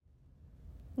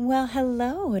Well,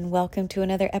 hello, and welcome to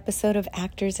another episode of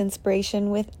Actors Inspiration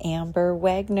with Amber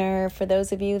Wagner. For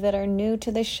those of you that are new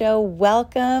to the show,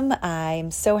 welcome.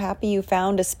 I'm so happy you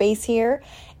found a space here,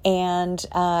 and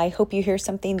I hope you hear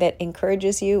something that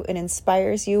encourages you and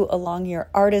inspires you along your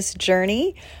artist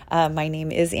journey. My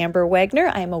name is Amber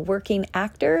Wagner. I'm a working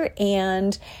actor,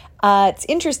 and it's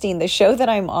interesting, the show that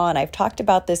I'm on, I've talked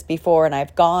about this before, and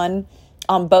I've gone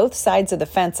on both sides of the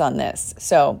fence on this.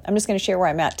 So I'm just going to share where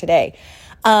I'm at today.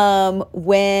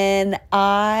 When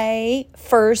I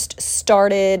first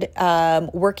started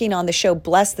working on the show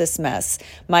Bless This Mess,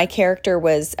 my character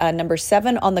was number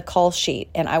 7 on the call sheet.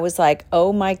 And I was like,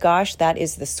 oh my gosh, that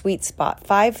is the sweet spot.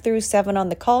 5 through 7 on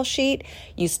the call sheet.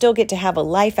 You still get to have a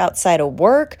life outside of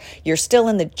work. You're still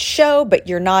in the show, but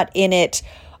you're not in it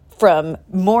from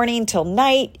morning till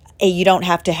night. You don't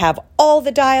have to have all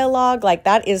the dialogue. Like,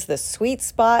 that is the sweet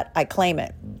spot. I claim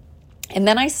it. And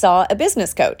then I saw a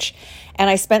business coach, and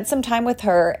I spent some time with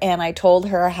her, and I told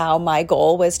her how my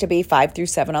goal was to be 5 through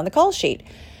 7 on the call sheet.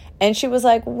 And she was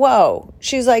like, whoa.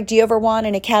 She was like, do you ever want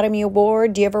an Academy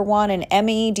Award? Do you ever want an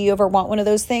Emmy? Do you ever want one of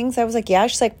those things? I was like, yeah.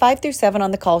 She's like, 5 through 7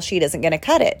 on the call sheet isn't going to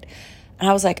cut it. And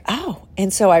I was like, oh.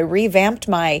 And so I revamped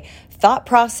my thought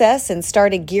process and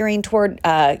started gearing toward,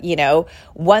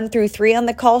 1 through 3 on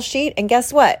the call sheet. And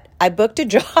guess what? I booked a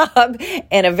job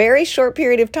in a very short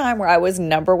period of time where I was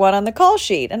number 1 on the call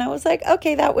sheet. And I was like,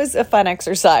 okay, that was a fun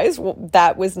exercise. Well,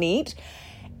 that was neat.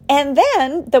 And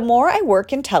then the more I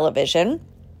work in television,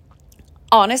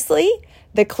 honestly,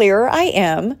 the clearer I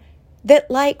am that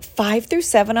like 5 through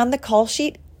 7 on the call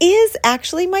sheet is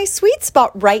actually my sweet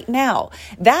spot right now.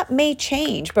 That may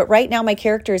change, but right now my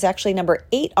character is actually number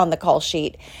 8 on the call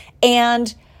sheet.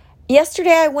 And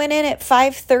yesterday I went in at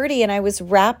 5:30 and I was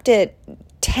wrapped at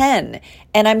 10,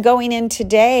 and I'm going in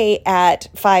today at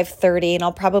 5:30 and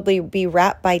I'll probably be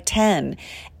wrapped by 10.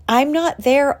 I'm not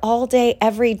there all day,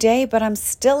 every day, but I'm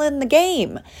still in the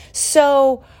game.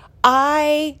 So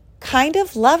I kind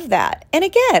of love that. And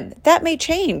again, that may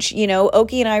change. You know,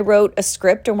 Oki and I wrote a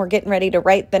script and we're getting ready to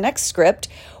write the next script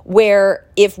where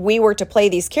if we were to play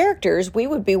these characters, we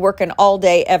would be working all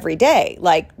day, every day,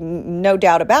 like no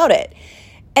doubt about it.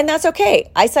 And that's okay.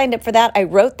 I signed up for that. I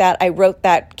wrote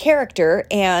that character,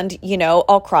 and,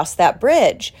 I'll cross that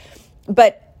bridge.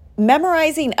 But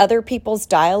memorizing other people's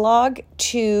dialogue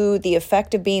to the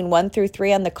effect of being 1 through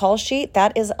 3 on the call sheet,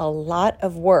 that is a lot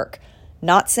of work.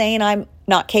 Not saying I'm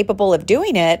not capable of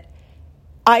doing it.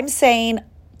 I'm saying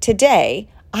today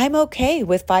I'm okay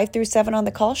with 5 through 7 on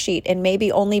the call sheet and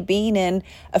maybe only being in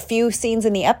a few scenes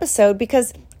in the episode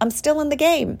because I'm still in the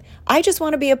game. I just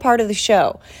want to be a part of the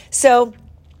show. So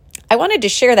I wanted to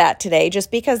share that today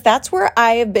just because that's where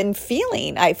I have been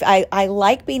feeling. I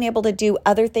like being able to do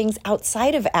other things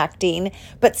outside of acting,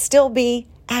 but still be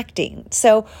acting.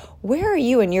 So where are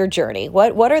you in your journey?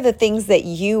 What are the things that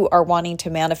you are wanting to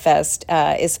manifest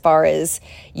as far as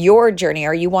your journey?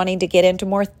 Are you wanting to get into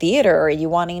more theater? Are you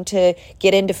wanting to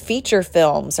get into feature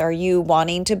films? Are you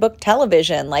wanting to book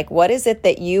television? Like, what is it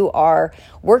that you are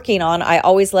working on? I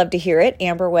always love to hear it.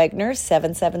 Amber Wagner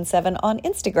 777 on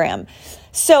Instagram.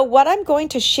 So what I'm going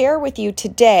to share with you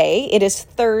today, it is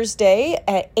Thursday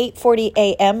at 8:40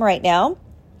 a.m. right now.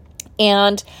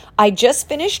 And I just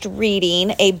finished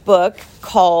reading a book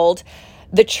called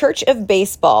The Church of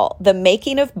Baseball, The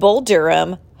Making of Bull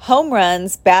Durham, Home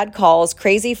Runs, Bad Calls,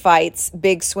 Crazy Fights,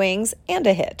 Big Swings, and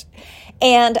a Hit.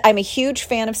 And I'm a huge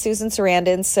fan of Susan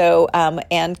Sarandon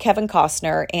and Kevin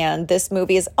Costner, and this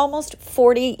movie is almost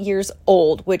 40 years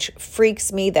old, which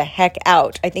freaks me the heck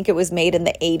out. I think it was made in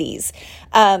the 80s.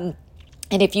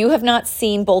 And if you have not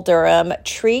seen Bull Durham,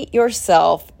 treat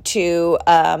yourself to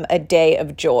a day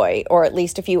of joy, or at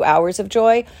least a few hours of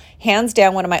joy. Hands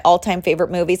down, one of my all-time favorite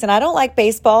movies. And I don't like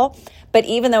baseball, but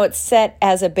even though it's set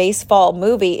as a baseball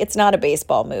movie, it's not a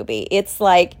baseball movie. It's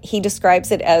like he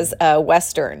describes it as a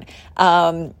Western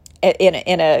in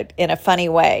a funny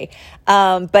way.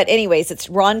 But anyways, it's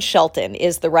Ron Shelton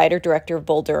is the writer-director of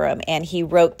Bull Durham, and he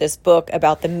wrote this book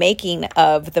about the making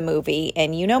of the movie.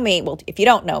 And you know me, well, if you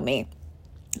don't know me,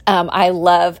 I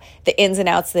love the ins and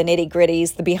outs, the nitty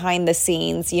gritties, the behind the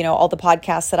scenes. All the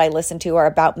podcasts that I listen to are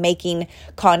about making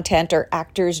content or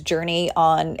actors' journey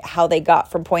on how they got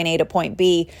from point A to point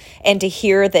B. And to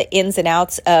hear the ins and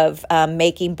outs of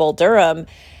making Bull Durham,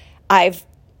 I've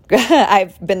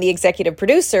been the executive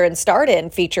producer and starred in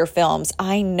feature films.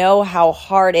 I know how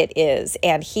hard it is.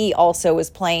 And he also was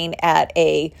playing at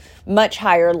a much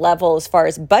higher level as far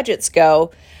as budgets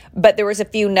go. But there was a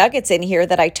few nuggets in here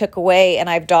that I took away, and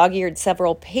I've dog-eared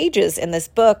several pages in this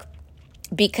book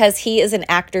because he is an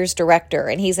actor's director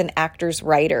and he's an actor's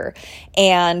writer.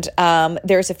 And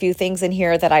there's a few things in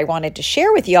here that I wanted to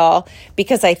share with y'all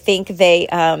because I think they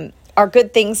are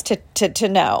good things to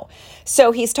know.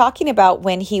 So he's talking about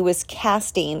when he was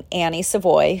casting Annie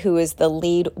Savoy, who is the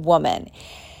lead woman.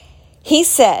 He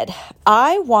said,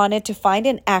 I wanted to find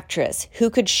an actress who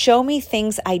could show me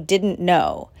things I didn't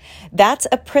know. That is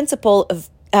a principle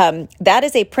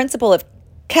of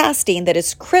casting that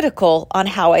is critical on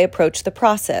how I approach the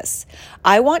process.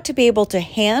 I want to be able to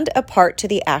hand a part to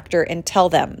the actor and tell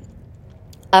them,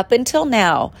 up until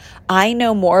now, I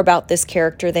know more about this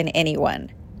character than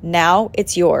anyone. Now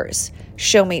it's yours.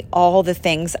 Show me all the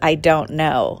things I don't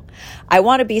know. I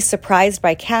want to be surprised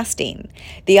by casting.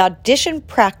 The audition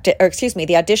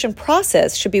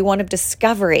process should be one of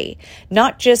discovery,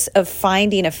 not just of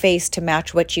finding a face to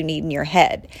match what you need in your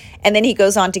head. And then he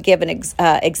goes on to give an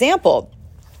example.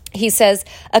 He says,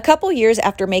 a couple years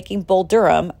after making Bull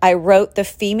Durham, I wrote the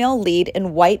female lead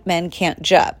in White Men Can't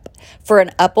Jump for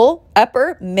an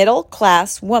upper middle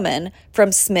class woman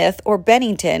from Smith or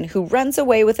Bennington who runs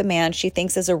away with a man she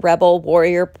thinks is a rebel,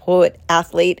 warrior, poet,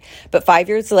 athlete, but 5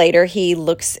 years later he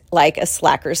looks like a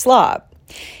slacker slob.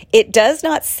 It does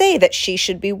not say that she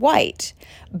should be white,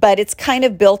 but it's kind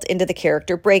of built into the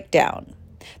character breakdown.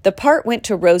 The part went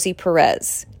to Rosie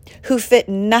Perez, who fit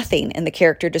nothing in the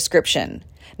character description.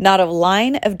 Not a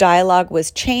line of dialogue was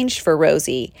changed for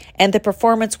Rosie, and the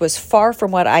performance was far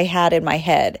from what I had in my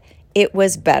head. It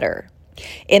was better.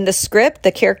 In the script,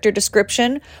 the character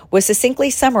description was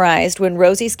succinctly summarized when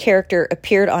Rosie's character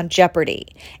appeared on Jeopardy,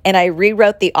 and I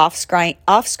rewrote the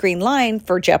off-screen line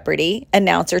for Jeopardy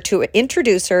announcer to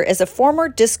introduce her as a former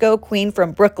disco queen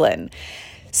from Brooklyn.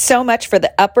 So much for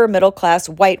the upper middle class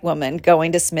white woman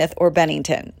going to Smith or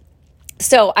Bennington.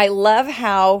 So I love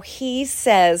how he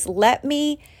says, let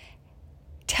me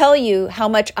tell you how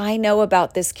much I know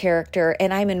about this character,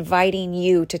 and I'm inviting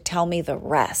you to tell me the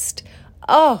rest.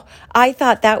 Oh, I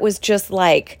thought that was just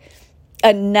like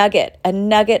a nugget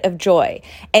of joy.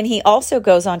 And he also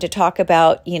goes on to talk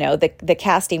about, the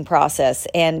casting process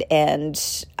and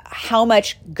how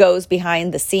much goes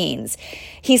behind the scenes.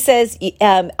 He says,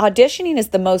 auditioning is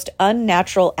the most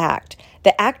unnatural act.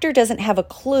 The actor doesn't have a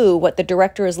clue what the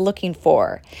director is looking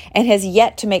for and has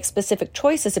yet to make specific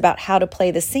choices about how to play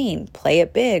the scene. Play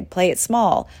it big, play it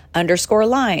small, underscore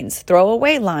lines, throw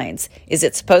away lines. Is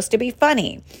it supposed to be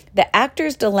funny? The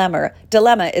actor's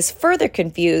dilemma is further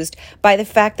confused by the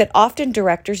fact that often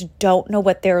directors don't know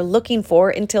what they're looking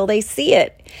for until they see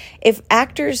it. If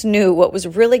actors knew what was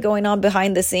really going on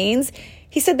behind the scenes,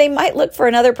 he said they might look for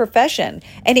another profession.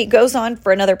 And he goes on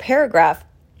for another paragraph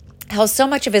how so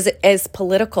much of it is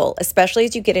political, especially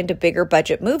as you get into bigger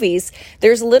budget movies.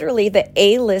 There's literally the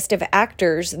A list of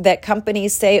actors that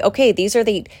companies say, okay, these are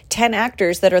the 10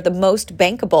 actors that are the most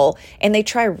bankable, and they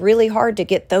try really hard to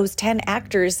get those 10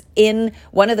 actors in,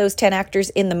 one of those 10 actors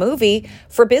in the movie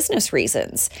for business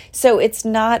reasons. So it's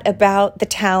not about the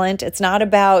talent. It's not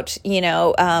about,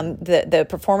 the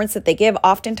performance that they give.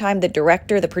 Oftentimes the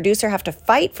director, the producer have to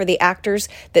fight for the actors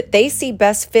that they see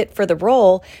best fit for the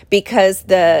role because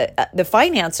the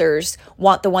financiers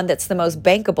want the one that's the most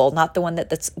bankable, not the one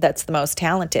that's the most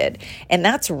talented. And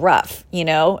that's rough,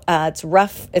 it's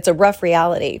rough. It's a rough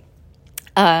reality.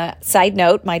 Side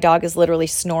note, my dog is literally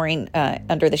snoring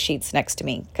under the sheets next to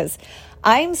me because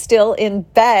I'm still in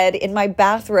bed in my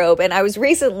bathrobe. And I was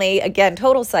recently, again,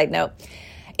 total side note,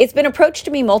 it's been approached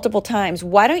to me multiple times.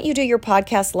 Why don't you do your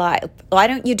podcast live? Why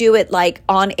don't you do it like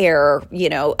on air,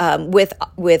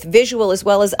 with visual as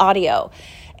well as audio?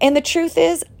 And the truth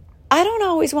is, I don't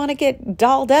always want to get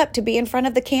dolled up to be in front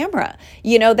of the camera.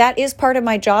 That is part of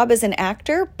my job as an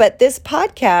actor, but this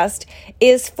podcast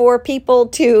is for people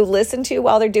to listen to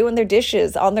while they're doing their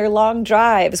dishes, on their long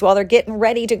drives, while they're getting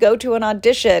ready to go to an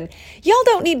audition. Y'all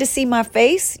don't need to see my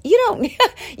face.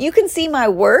 You can see my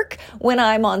work when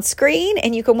I'm on screen,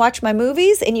 and you can watch my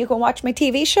movies, and you can watch my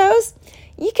TV shows.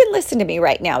 You can listen to me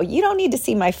right now. You don't need to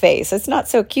see my face. It's not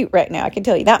so cute right now. I can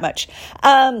tell you that much.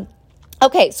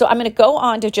 Okay, so I'm going to go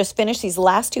on to just finish these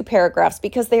last two paragraphs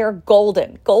because they are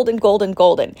golden.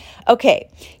 Okay,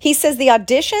 he says the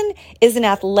audition is an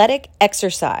athletic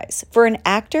exercise. For an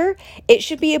actor, it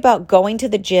should be about going to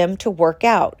the gym to work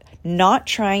out, not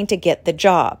trying to get the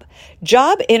job.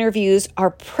 Job interviews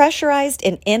are pressurized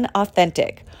and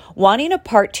inauthentic. Wanting a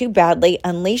part too badly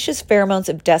unleashes pheromones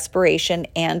of desperation,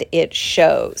 and it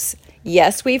shows.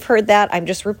 Yes, we've heard that. I'm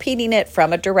just repeating it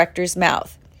from a director's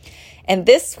mouth. And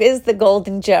this is the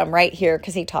golden gem right here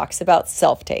because he talks about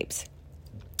self-tapes.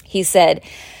 He said,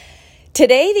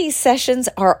 today these sessions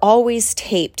are always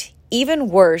taped, even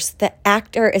worse, the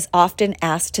actor is often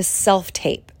asked to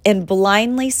self-tape and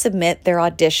blindly submit their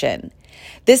audition.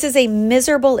 This is a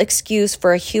miserable excuse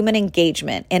for a human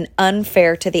engagement and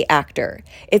unfair to the actor.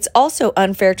 It's also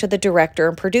unfair to the director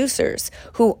and producers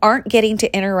who aren't getting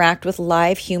to interact with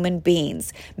live human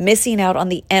beings, missing out on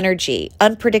the energy,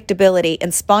 unpredictability,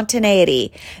 and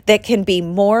spontaneity that can be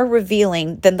more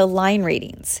revealing than the line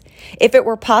readings. If it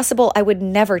were possible, I would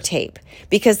never tape,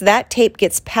 because that tape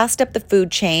gets passed up the food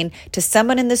chain to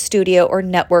someone in the studio or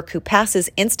network who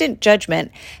passes instant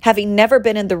judgment, having never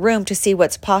been in the room to see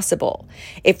what's possible.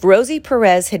 If Rosie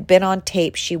Perez had been on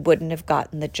tape, she wouldn't have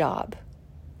gotten the job.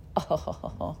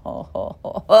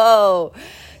 Oh.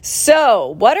 So,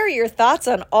 what are your thoughts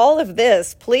on all of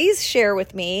this? Please share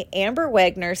with me, Amber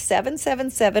Wagner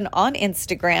 777 on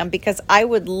Instagram, because I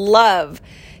would love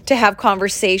to have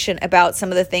conversation about some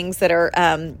of the things that are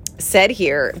said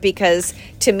here, because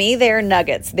to me they're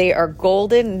nuggets. They are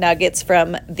golden nuggets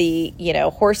from the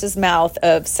horse's mouth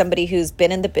of somebody who's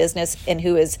been in the business and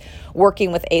who is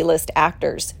working with A-list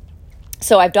actors.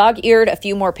 So I've dog-eared a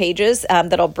few more pages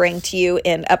that I'll bring to you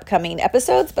in upcoming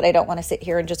episodes, but I don't want to sit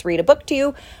here and just read a book to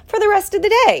you for the rest of the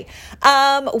day.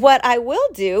 What I will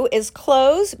do is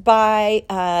close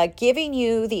by giving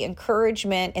you the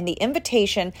encouragement and the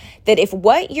invitation that if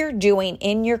what you're doing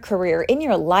in your career, in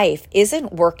your life,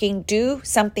 isn't working, do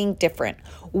something different.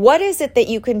 What is it that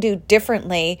you can do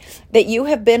differently that you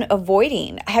have been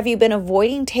avoiding? Have you been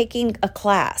avoiding taking a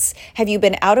class? Have you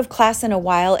been out of class in a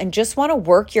while and just want to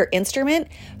work your instrument?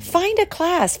 Find a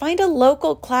class. Find a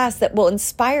local class that will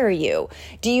inspire you.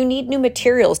 Do you need new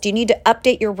materials? Do you need to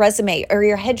update your resume? Or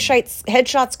your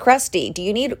headshots crusty? Do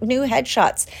you need new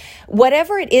headshots?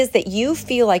 Whatever it is that you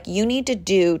feel like you need to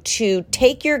do to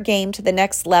take your game to the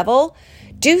next level,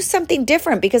 do something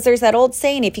different, because there's that old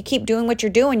saying, if you keep doing what you're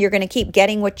doing, you're going to keep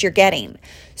getting what you're getting.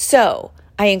 So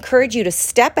I encourage you to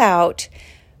step out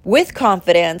with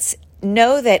confidence.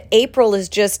 Know that April is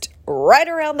just right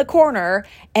around the corner.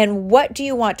 And what do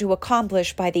you want to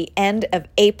accomplish by the end of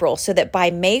April, so that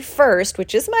by May 1st,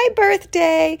 which is my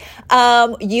birthday,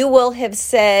 you will have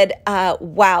said,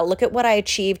 wow, look at what I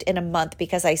achieved in a month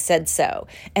because I said so.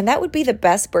 And that would be the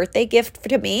best birthday gift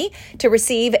to me, to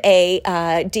receive a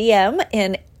DM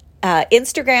in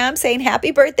Instagram saying,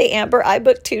 happy birthday, Amber, I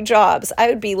booked 2 jobs. I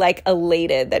would be like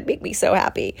elated. That'd make me so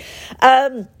happy.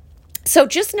 So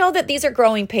just know that these are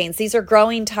growing pains. These are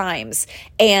growing times.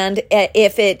 And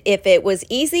if it was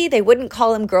easy, they wouldn't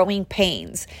call them growing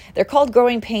pains. They're called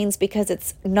growing pains because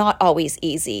it's not always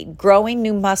easy. Growing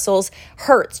new muscles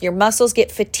hurts. Your muscles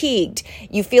get fatigued.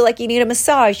 You feel like you need a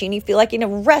massage. You feel like you need a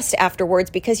rest afterwards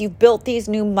because you've built these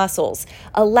new muscles.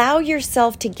 Allow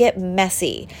yourself to get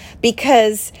messy,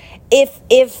 because if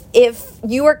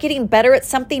you are getting better at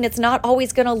something, it's not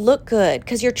always going to look good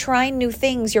because you're trying new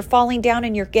things. You're falling down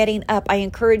and you're getting up. I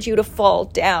encourage you to fall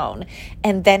down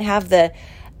and then have the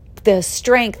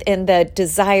strength and the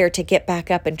desire to get back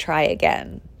up and try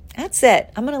again. That's it.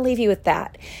 I'm going to leave you with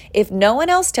that. If no one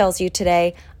else tells you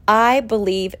today, I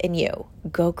believe in you.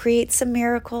 Go create some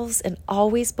miracles and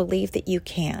always believe that you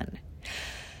can.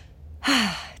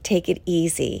 Take it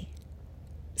easy.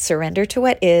 Surrender to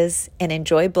what is and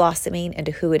enjoy blossoming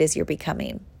into who it is you're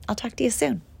becoming. I'll talk to you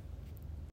soon.